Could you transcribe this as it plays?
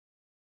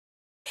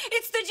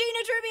It's the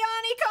Gina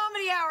Tribbiani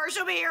Comedy Hour.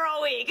 She'll be here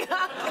all week. Gina!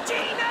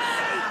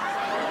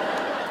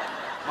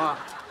 Ma.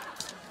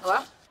 Hello?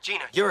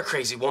 Gina, you're a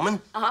crazy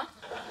woman. Uh-huh.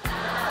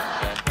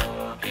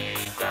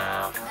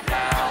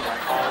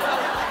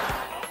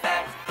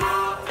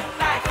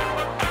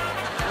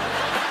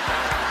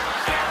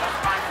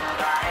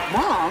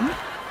 Mom?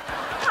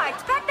 Hi,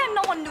 back then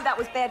no one knew that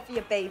was bad for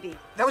your baby.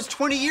 That was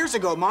 20 years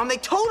ago, Mom. They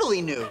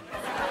totally knew.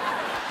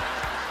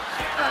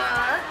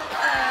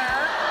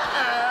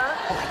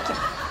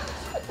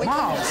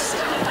 Mom.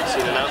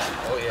 Seen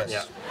enough? Oh, yes.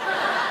 Yeah.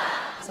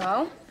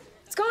 So,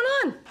 what's going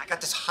on? I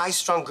got this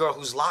high-strung girl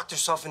who's locked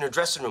herself in her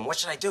dressing room. What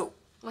should I do?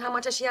 Well, how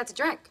much has she had to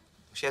drink?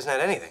 She hasn't had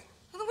anything.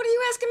 Well, then what are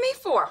you asking me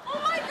for? Oh,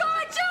 my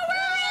God,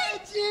 Joey! Hey,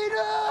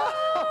 Gina!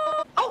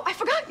 Oh, I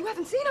forgot. You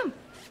haven't seen him.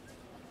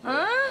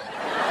 Huh?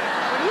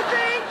 What do you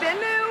think? They're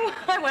new.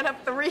 I went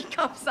up 3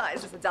 cup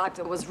sizes. The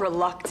doctor was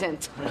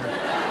reluctant.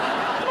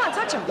 Come on,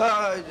 touch him.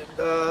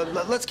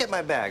 Let's get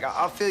my bag.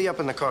 I'll fill you up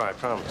in the car, I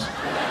promise.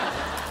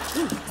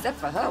 Except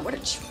for her, what a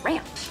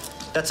tramp.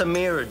 That's a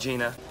mirror,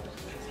 Gina.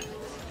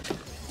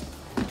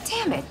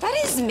 Damn it, that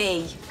is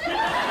me.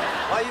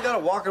 Why you gotta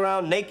walk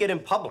around naked in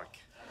public?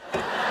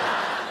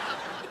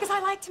 Because I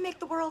like to make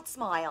the world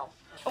smile.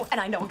 Oh,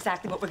 and I know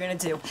exactly what we're gonna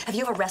do. Have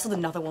you ever wrestled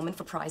another woman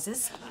for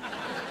prizes?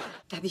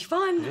 That'd be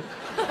fun.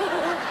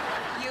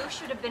 You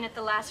should have been at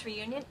the last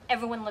reunion.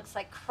 Everyone looks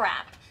like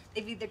crap.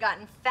 They've either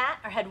gotten fat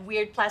or had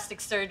weird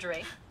plastic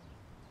surgery.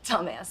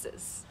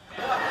 Dumbasses.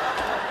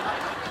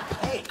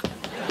 Hey.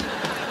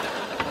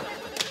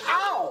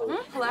 Ow!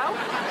 Hello?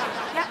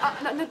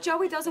 Yeah, no,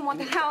 Joey doesn't want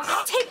the house.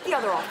 Take the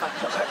other offer.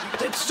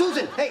 It's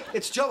Susan. Hey,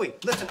 it's Joey.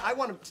 Listen, I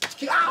want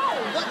to... Ow!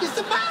 What is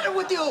the matter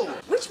with you?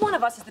 Which one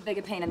of us is the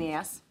bigger pain in the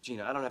ass?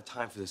 Gina, I don't have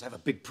time for this. I have a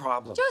big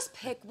problem. Just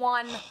pick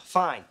one.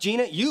 Fine.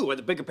 Gina, you are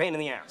the bigger pain in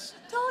the ass.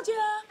 Told ya.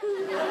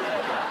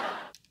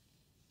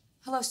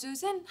 Hello,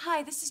 Susan.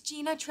 Hi, this is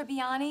Gina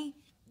Tribbiani.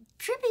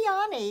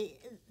 Tribbiani,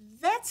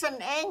 that's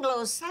an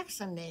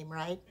Anglo-Saxon name,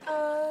 right?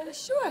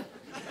 Sure.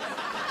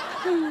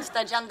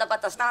 Stagiando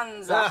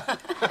batastanza.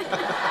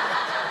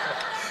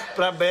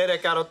 Pra bere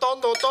caro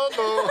tondo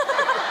tondo.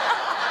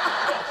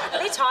 Are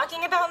they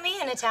talking about me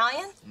in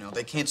Italian? No,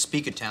 they can't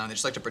speak Italian. They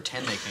just like to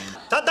pretend they can.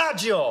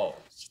 Tadagio.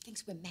 She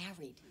thinks we're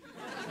married.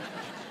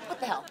 What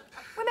the hell?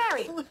 We're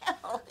married.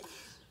 Well,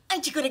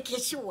 aren't you gonna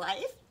kiss your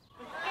wife?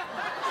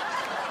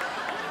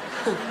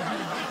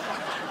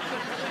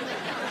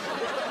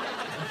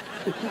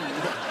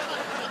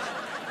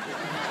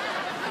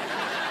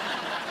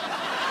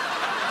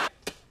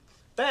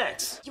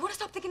 Thanks. You want to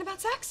stop thinking about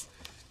sex?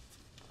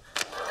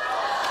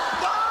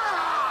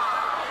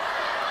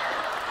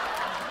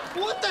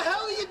 What the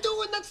hell are you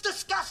doing? That's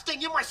disgusting.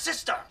 You're my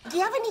sister. Do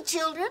you have any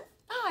children?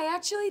 Oh, I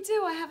actually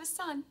do. I have a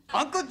son.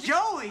 Uncle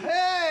Joey!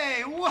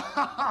 Hey,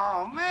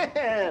 wow,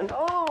 man.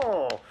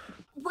 Oh.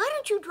 Why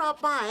don't you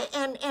drop by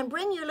and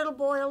bring your little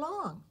boy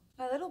along?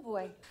 My little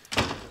boy.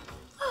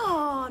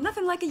 Oh,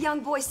 nothing like a young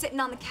boy sitting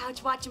on the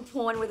couch watching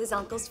porn with his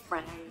uncle's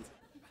friend.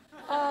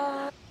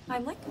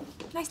 Heimlich.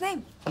 Nice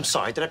name. I'm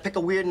sorry. Did I pick a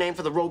weird name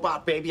for the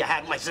robot baby I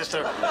had with my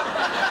sister?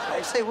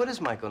 I say, what is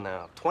Michael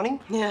now?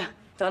 20? Yeah.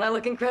 Don't I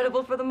look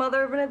incredible for the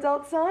mother of an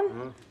adult son?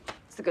 Mm-hmm.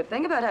 It's the good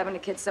thing about having a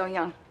kid so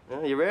young.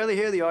 Well, you rarely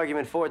hear the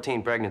argument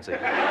 14 pregnancy.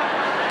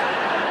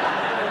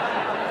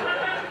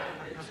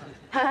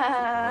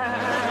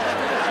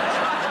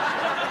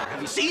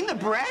 Have you seen the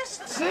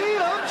breasts? See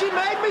them? She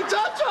made me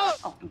touch them.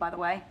 Oh, and by the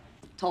way,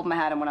 told him I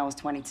had him when I was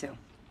 22.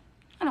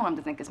 I don't want him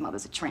to think his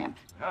mother's a tramp.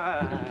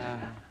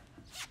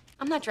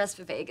 I'm not dressed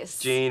for Vegas.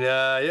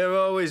 Gina, you're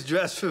always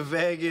dressed for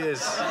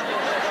Vegas.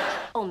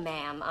 Oh,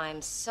 ma'am,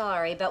 I'm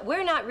sorry, but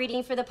we're not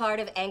reading for the part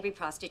of angry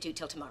prostitute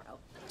till tomorrow.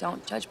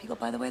 Don't judge people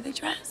by the way they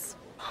dress.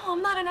 Oh,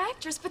 I'm not an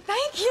actress, but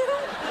thank you.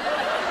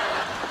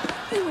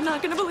 They were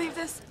not gonna believe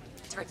this.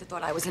 The director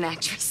thought I was an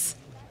actress.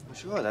 Well,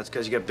 sure, that's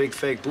because you got big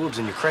fake boobs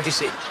and you're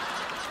crazy.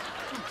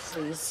 Oh,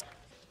 please.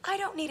 I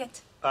don't need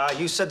it.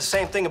 You said the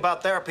same thing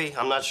about therapy.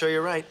 I'm not sure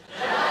you're right.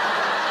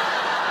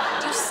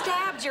 You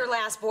stabbed your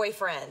last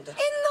boyfriend. In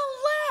the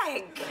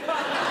leg!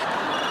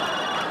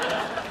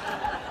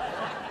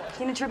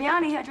 Gina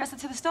Tribbiani, hairdresser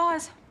to the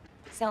stars.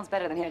 Sounds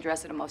better than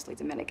hairdresser to mostly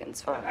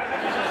Dominicans.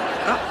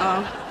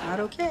 Uh-oh, not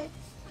okay.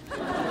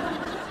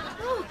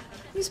 Oh,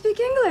 you speak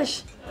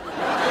English. 5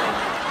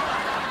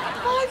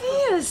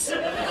 years.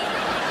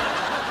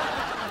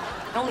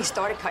 I only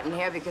started cutting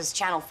hair because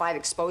Channel 5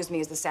 exposed me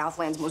as the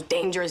Southland's most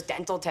dangerous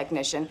dental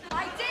technician.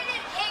 I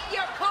didn't hit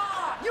your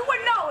car! You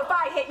would know if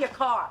I hit your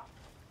car.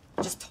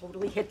 I just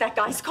totally hit that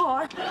guy's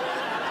car.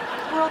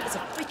 The world is a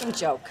freaking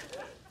joke.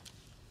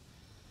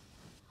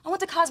 I went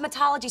to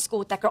cosmetology school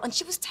with that girl, and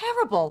she was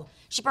terrible.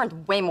 She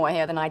burned way more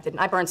hair than I did, and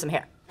I burned some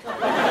hair. Now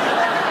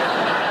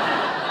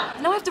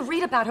I have to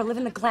read about her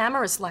living the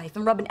glamorous life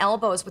and rubbing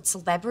elbows with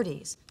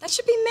celebrities. That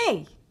should be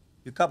me.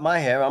 You cut my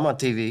hair. I'm on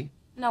TV.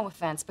 No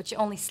offense, but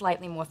you're only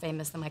slightly more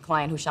famous than my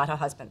client who shot her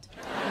husband.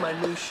 My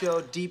new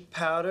show, Deep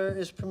Powder,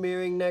 is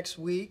premiering next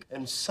week,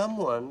 and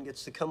someone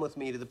gets to come with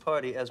me to the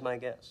party as my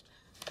guest.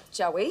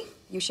 Joey,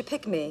 you should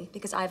pick me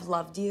because I've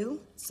loved you,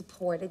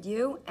 supported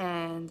you,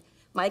 and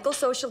Michael's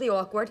socially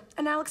awkward,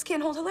 and Alex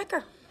can't hold her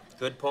liquor.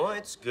 Good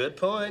points,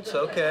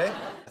 okay.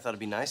 I thought it'd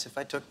be nice if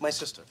I took my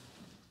sister.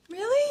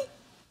 Really?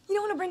 You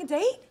don't want to bring a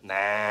date?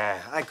 Nah,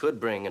 I could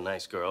bring a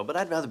nice girl, but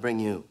I'd rather bring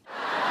you.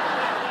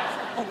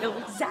 I know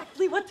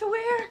exactly what to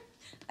wear.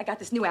 I got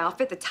this new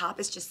outfit. The top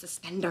is just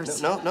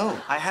suspenders.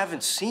 No. I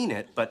haven't seen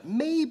it, but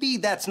maybe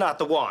that's not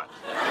the one.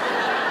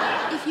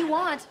 If you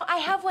want, I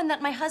have one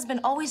that my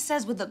husband always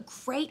says would look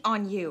great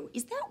on you.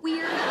 Is that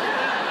weird?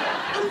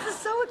 This is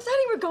so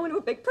exciting. We're going to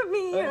a big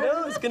premiere. I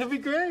know, it's gonna be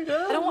great,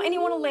 huh? I don't want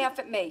anyone to laugh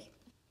at me.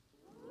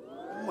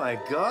 Oh, my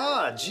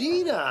God,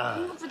 Gina.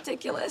 You look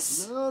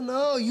ridiculous.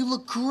 No, you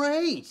look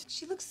great.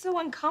 She looks so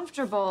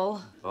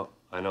uncomfortable. Oh,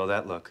 I know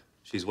that look.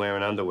 She's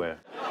wearing underwear.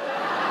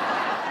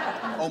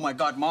 Oh my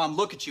God, Mom,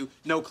 look at you.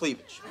 No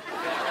cleavage.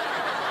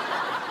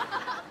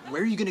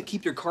 Where are you gonna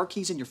keep your car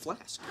keys and your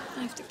flask?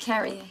 I have to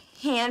carry a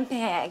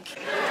handbag.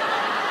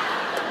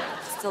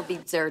 Still be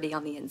dirty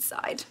on the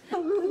inside.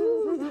 All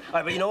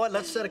right, but you know what?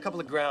 Let's set a couple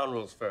of ground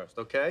rules first,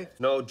 okay?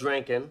 No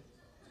drinking,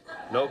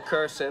 no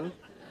cursing,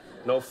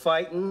 no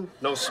fighting,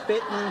 no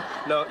spitting.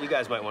 No, you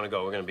guys might want to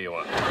go. We're gonna be a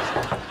while.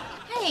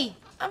 Hey,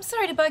 I'm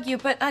sorry to bug you,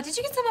 but did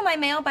you get some of my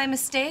mail by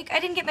mistake? I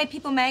didn't get my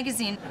People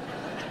magazine.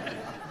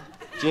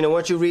 Gina,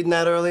 weren't you reading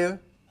that earlier?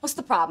 What's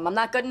the problem? I'm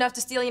not good enough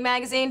to steal your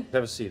magazine?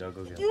 Have a seat. I'll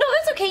go get it. No,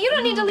 that's okay. You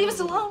don't need to leave us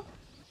alone.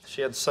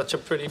 She had such a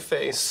pretty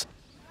face.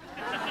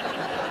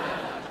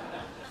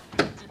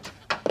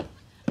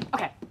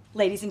 Okay,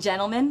 ladies and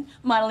gentlemen,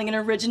 modeling an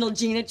original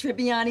Gina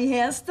Tribbiani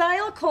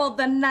hairstyle called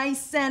the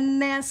Nice and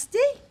Nasty.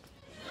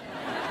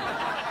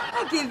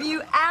 I give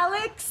you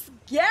Alex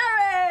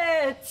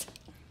Garrett.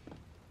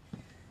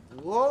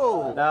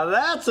 Whoa. Now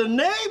that's a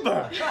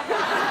neighbor.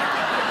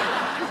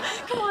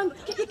 Come on,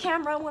 get your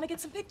camera. I want to get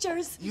some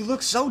pictures. You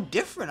look so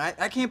different.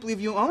 I can't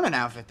believe you own an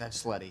outfit that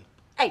slutty.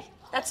 Hey,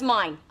 that's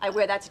mine. I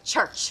wear that to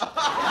church. That's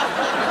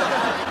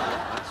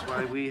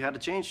why we had to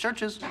change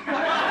churches. Aren't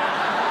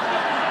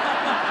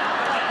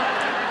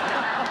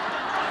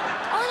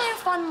I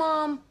fun,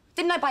 Mom?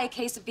 Didn't I buy a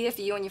case of beer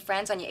for you and your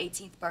friends on your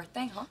 18th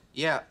birthday, huh?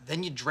 Yeah,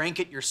 then you drank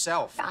it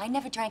yourself. I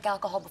never drank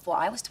alcohol before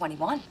I was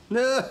 21.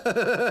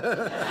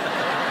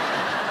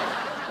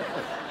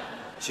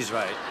 She's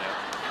right. Yeah.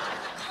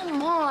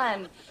 Come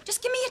on,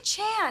 just give me a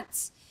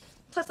chance.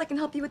 Plus, I can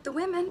help you with the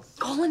women.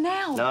 Call her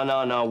now.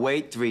 No.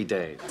 Wait 3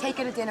 days. Take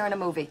her to dinner and a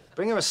movie.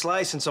 Bring her a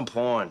slice and some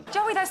porn.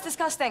 Joey, that's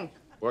disgusting.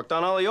 Worked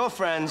on all of your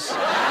friends.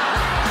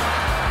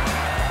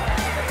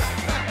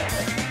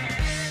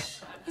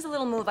 Here's a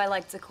little move I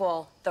like to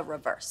call the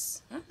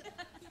reverse.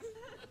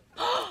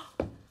 Huh?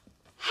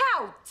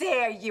 How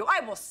dare you?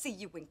 I will see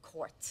you in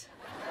court.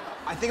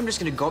 I think I'm just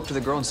gonna go up to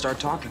the girl and start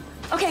talking.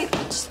 Okay,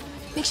 just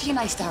make sure you're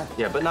nice to her.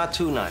 Yeah, but not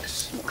too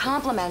nice.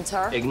 Compliment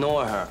her.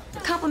 Ignore her.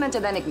 Compliment her,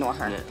 then ignore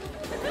her. Yeah.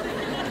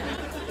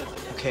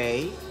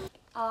 Okay.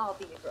 I'll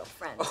be your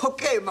girlfriend.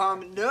 Okay,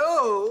 Mom,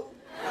 no.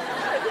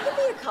 We could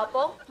be a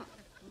couple.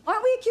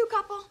 Aren't we a cute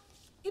couple?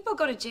 People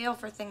go to jail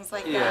for things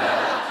like that.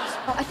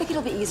 Yeah. Well, I think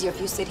it'll be easier if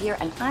you sit here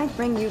and I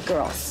bring you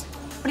girls.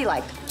 What do you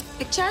like?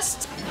 Big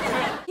chest?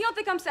 You don't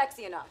think I'm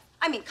sexy enough?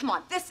 I mean, come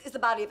on, this is the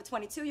body of a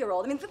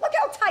 22-year-old. I mean, look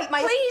how tight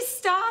my... Please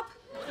stop.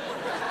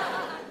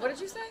 What did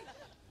you say?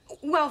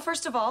 Well,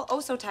 first of all,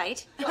 oh so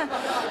tight.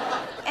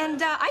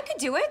 And I could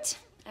do it.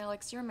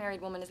 Alex, you're a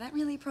married woman. Is that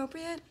really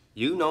appropriate?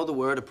 You know the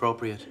word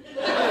appropriate.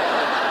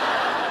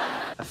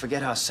 I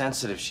forget how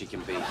sensitive she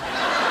can be.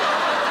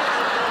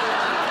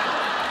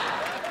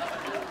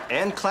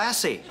 And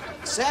classy.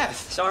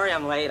 Seth. Sorry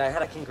I'm late. I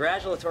had a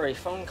congratulatory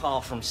phone call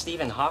from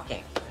Stephen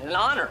Hawking. An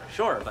honor,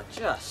 sure, but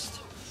just...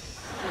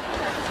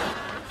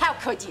 How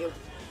could you?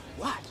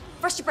 What?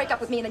 First you break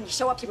up with me and then you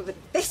show up here with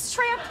this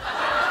tramp?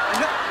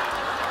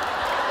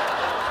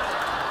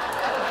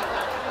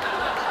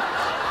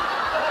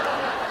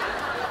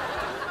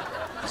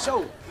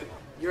 So,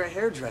 you're a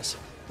hairdresser.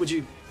 Would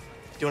you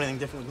do anything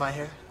different with my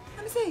hair?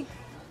 Let me see.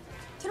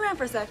 Turn around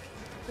for a sec.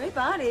 Great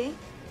body.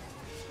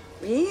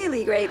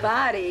 Really great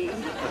body.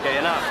 Okay,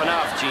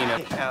 enough, Gina.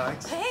 Hey,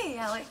 Alex. Hey,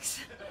 Alex.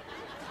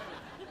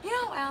 You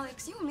know,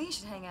 Alex, you and me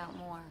should hang out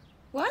more.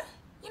 What?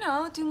 You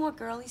know, do more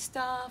girly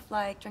stuff,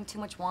 like drink too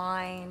much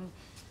wine,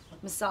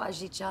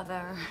 massage each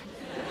other.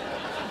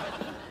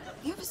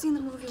 You ever seen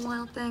the movie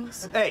Wild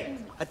Things? Hey,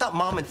 I thought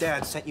Mom and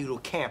Dad sent you to a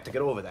camp to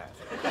get over that.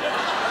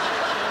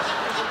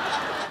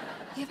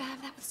 You ever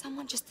have that with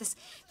someone? Just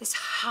this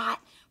hot,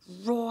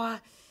 raw,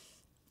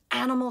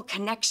 animal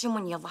connection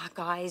when you lock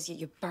eyes,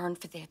 you burn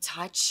for their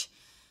touch.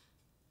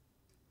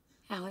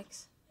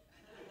 Alex,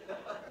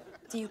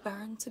 do you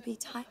burn to be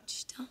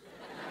touched, huh?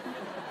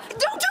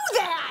 Don't do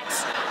that!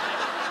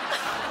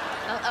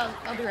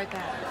 I'll be right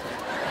back.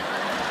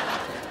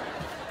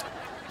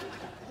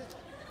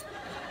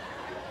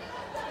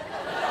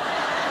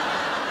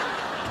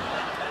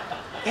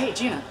 Hey,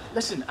 Gina,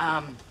 listen,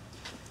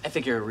 I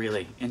think you're a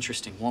really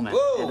interesting woman.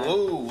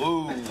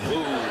 Whoa.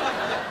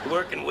 You're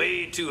working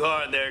way too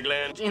hard there,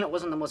 Glenn. Gina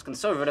wasn't the most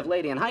conservative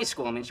lady in high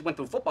school. I mean, she went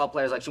through football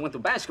players like she went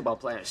through basketball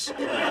players.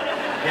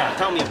 Yeah,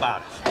 tell me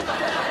about it.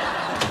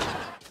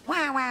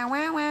 Wow.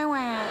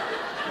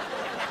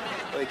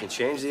 Well, you can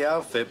change the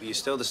outfit, but you're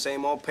still the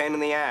same old pain in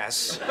the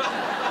ass.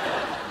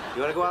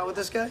 You want to go out with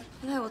this guy?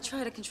 I will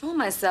try to control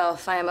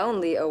myself. I am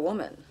only a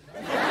woman.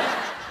 I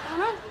don't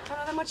know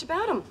that much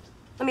about him.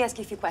 Let me ask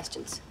you a few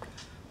questions.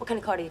 What kind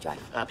of car do you drive?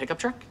 Pickup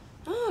truck?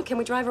 Oh, can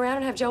we drive around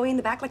and have Joey in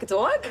the back like a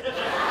dog?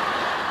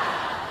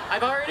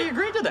 I've already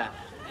agreed to that.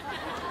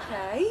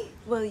 Okay.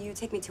 Will you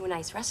take me to a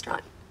nice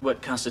restaurant?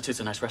 What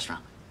constitutes a nice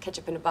restaurant?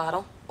 Ketchup in a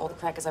bottle, all the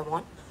crackers I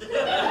want.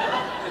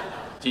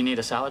 Do you need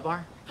a salad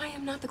bar? I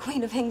am not the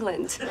Queen of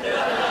England.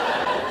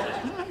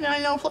 I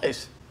know a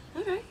place.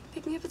 All right,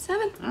 pick me up at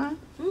 7. All right.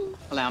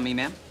 Allow me,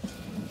 ma'am.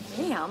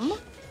 Ma'am?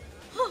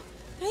 Oh,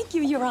 thank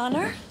you, Your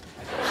Honor.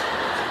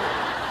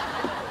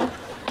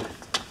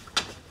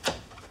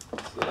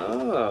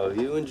 Oh,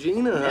 you and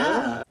Gina,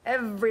 huh?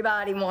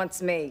 Everybody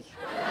wants me.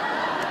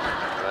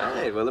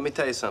 Right, well, let me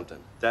tell you something.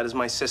 That is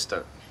my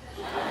sister.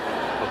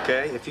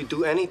 Okay? If you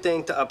do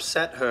anything to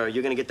upset her,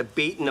 you're gonna get the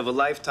beating of a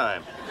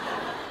lifetime.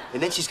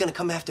 And then she's gonna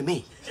come after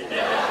me. Can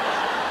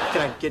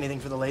I get anything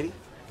for the lady?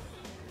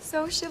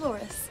 So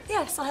chivalrous.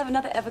 Yes, I'll have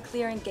another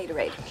Everclear and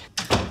Gatorade.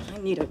 I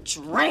need a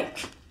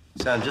drink.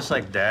 Sound just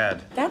like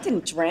Dad. Dad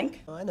didn't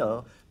drink. I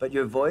know, but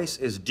your voice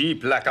is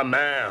deep like a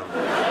man.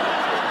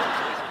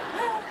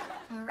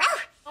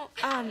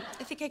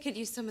 I think I could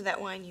use some of that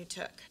wine you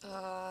took.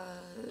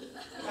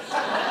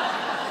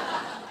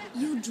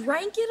 You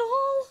drank it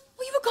all?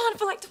 Well, you were gone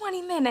for like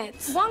 20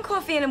 minutes. 1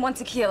 coffee and 1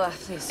 tequila,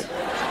 please.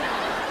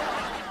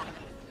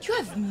 You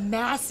have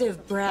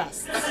massive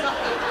breasts. 2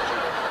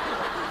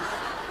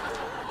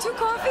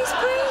 coffees,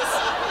 please.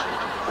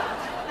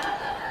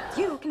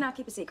 You cannot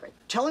keep a secret.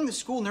 Telling the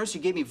school nurse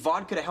you gave me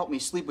vodka to help me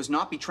sleep was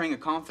not betraying a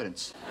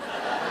confidence.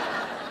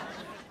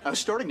 I was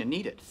starting to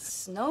need it.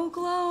 Snow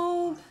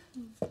globe.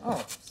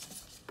 Oh,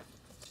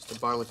 just a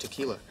bottle of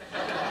tequila.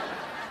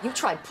 You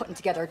tried putting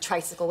together a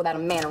tricycle without a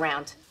man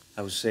around.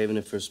 I was saving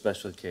it for a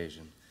special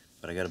occasion,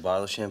 but I got a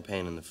bottle of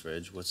champagne in the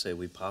fridge. What say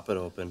we pop it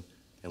open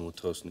and we'll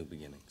toast new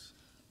beginnings?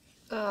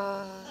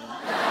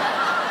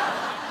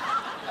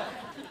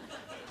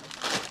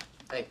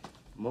 Hey.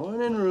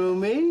 Morning,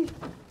 roomie.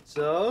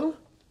 So,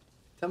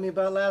 tell me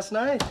about last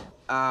night.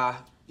 Yeah,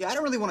 I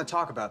don't really want to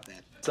talk about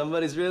that.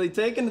 Somebody's really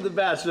taken to the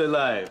bachelor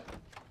life.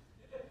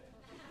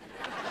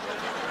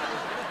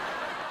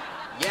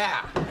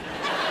 Yeah.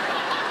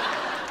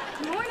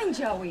 Good morning,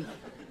 Joey.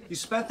 You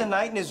spent the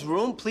night in his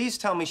room? Please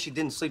tell me she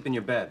didn't sleep in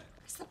your bed.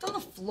 I slept on the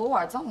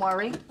floor. Don't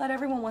worry. Not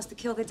everyone wants to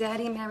kill their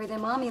daddy and marry their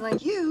mommy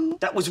like you.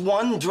 That was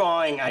one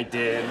drawing I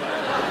did.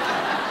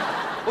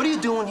 What are you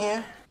doing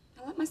here?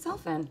 I let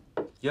myself in.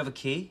 You have a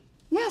key?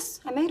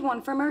 Yes, I made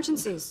one for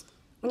emergencies.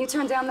 When you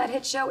turned down that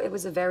hit show, it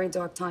was a very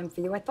dark time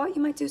for you. I thought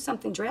you might do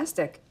something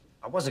drastic.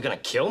 I wasn't gonna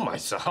kill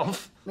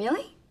myself.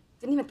 Really?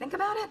 Didn't even think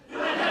about it?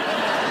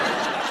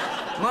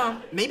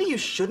 Mom, maybe you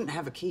shouldn't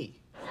have a key.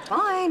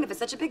 Fine, if it's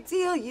such a big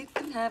deal, you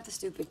can have the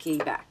stupid key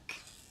back.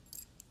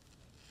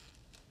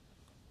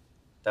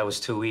 That was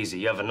too easy.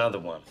 You have another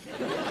one.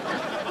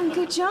 Oh,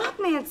 good job,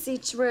 Nancy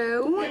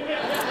Drew.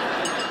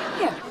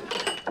 Here,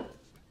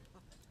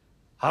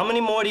 How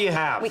many more do you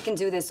have? we can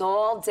do this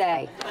all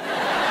day.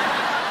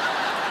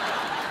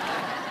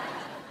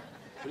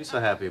 What are you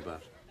so happy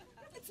about?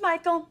 It's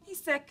Michael.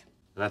 He's sick.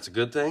 And that's a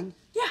good thing?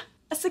 Yeah,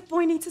 a sick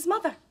boy needs his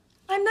mother.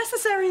 I'm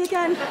necessary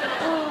again.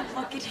 Oh,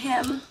 look at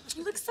him.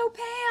 He looks so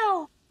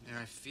pale. Yeah,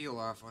 I feel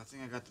awful. I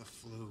think I got the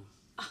flu.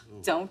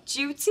 Don't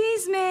you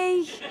tease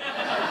me.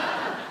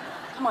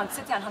 Come on,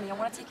 sit down, honey. I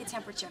want to take your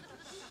temperature.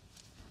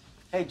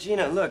 Hey,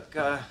 Gina, look,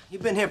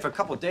 you've been here for a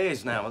couple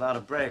days now without a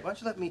break. Why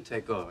don't you let me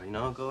take over, you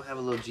know? Go have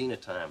a little Gina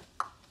time.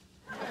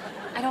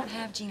 I don't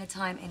have Gina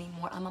time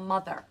anymore. I'm a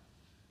mother.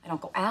 I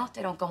don't go out.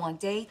 I don't go on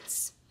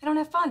dates. I don't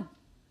have fun.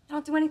 I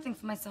don't do anything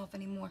for myself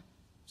anymore.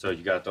 So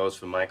you got those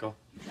for Michael?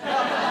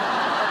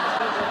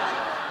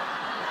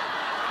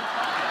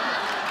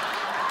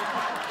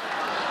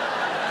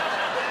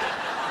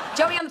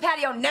 Joey on the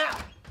patio now.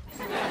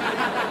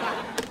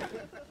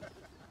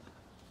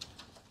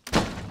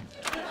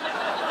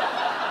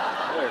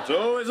 It's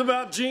always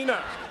about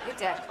Gina. You're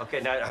dead.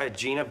 Okay, now,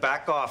 Gina,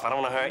 back off. I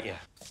don't want to hurt you.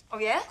 Oh,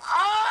 yeah?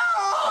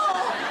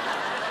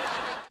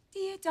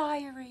 Dear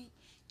diary,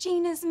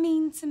 Gina's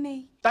mean to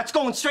me. That's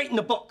going straight in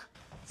the book.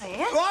 Oh,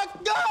 yeah?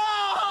 What? No!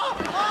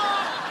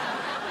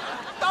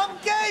 I'm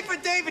gay for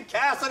David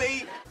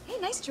Cassidy. Hey,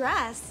 nice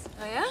dress.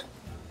 Oh, yeah?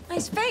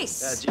 Nice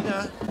face.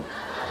 Gina.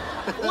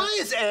 Why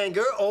is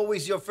anger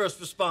always your first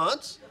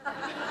response? I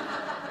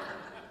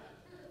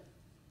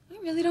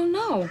really don't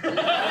know.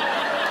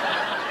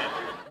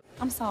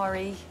 I'm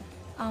sorry.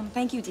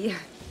 Thank you, dear.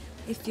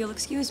 If you'll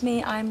excuse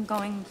me, I'm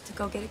going to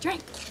go get a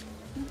drink.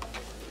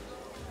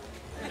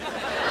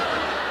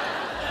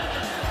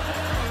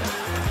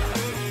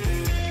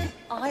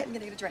 I'm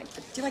gonna get a drink.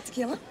 Do you like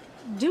tequila?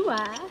 Do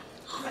I?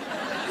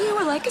 You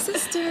were like a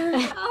sister.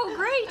 Oh,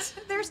 great.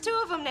 There's two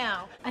of them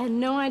now. I had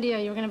no idea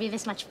you were gonna be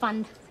this much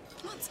fun.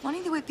 Well, it's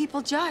funny the way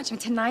people judge. I mean,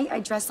 tonight I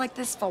dressed like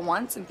this for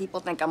once, and people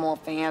think I'm all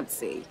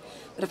fancy.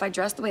 But if I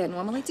dressed the way I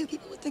normally do,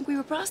 people would think we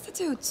were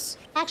prostitutes.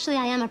 Actually,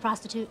 I am a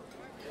prostitute.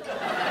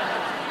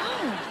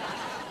 Oh.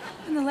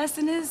 And the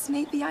lesson is,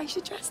 maybe I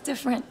should dress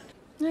different.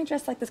 And I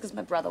dressed like this because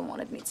my brother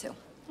wanted me to.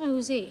 Oh,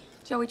 who's he?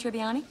 Joey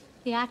Tribbiani.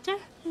 The actor?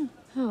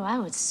 Oh, I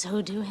would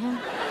so do him.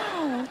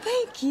 Oh,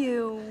 thank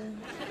you.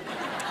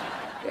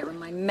 Bearing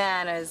my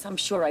manners, I'm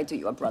sure I do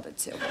you a brother,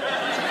 too.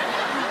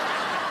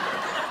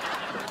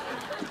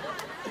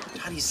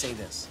 How do you say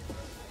this?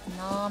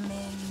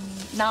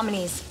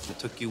 Nominees. It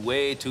took you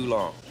way too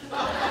long.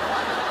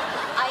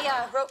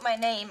 I wrote my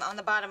name on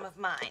the bottom of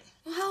mine.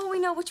 Well, how will we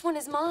know which one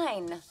is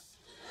mine?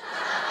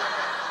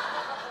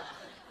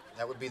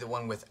 That would be the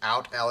one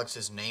without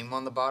Alex's name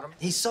on the bottom?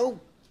 He's so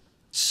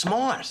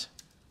smart.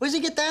 Where's he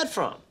get that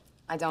from?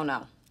 I don't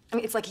know. I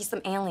mean, it's like he's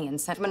some alien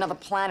sent from another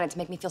planet to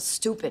make me feel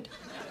stupid.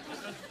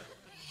 I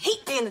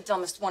hate being the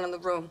dumbest one in the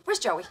room. Where's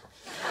Joey?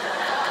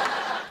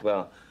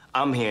 Well,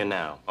 I'm here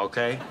now,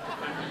 okay?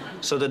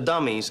 So the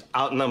dummies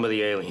outnumber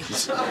the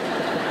aliens.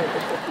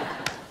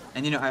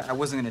 And you know, I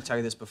wasn't gonna tell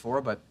you this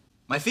before, but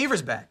my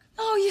fever's back.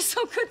 Oh, you're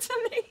so good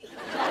to me.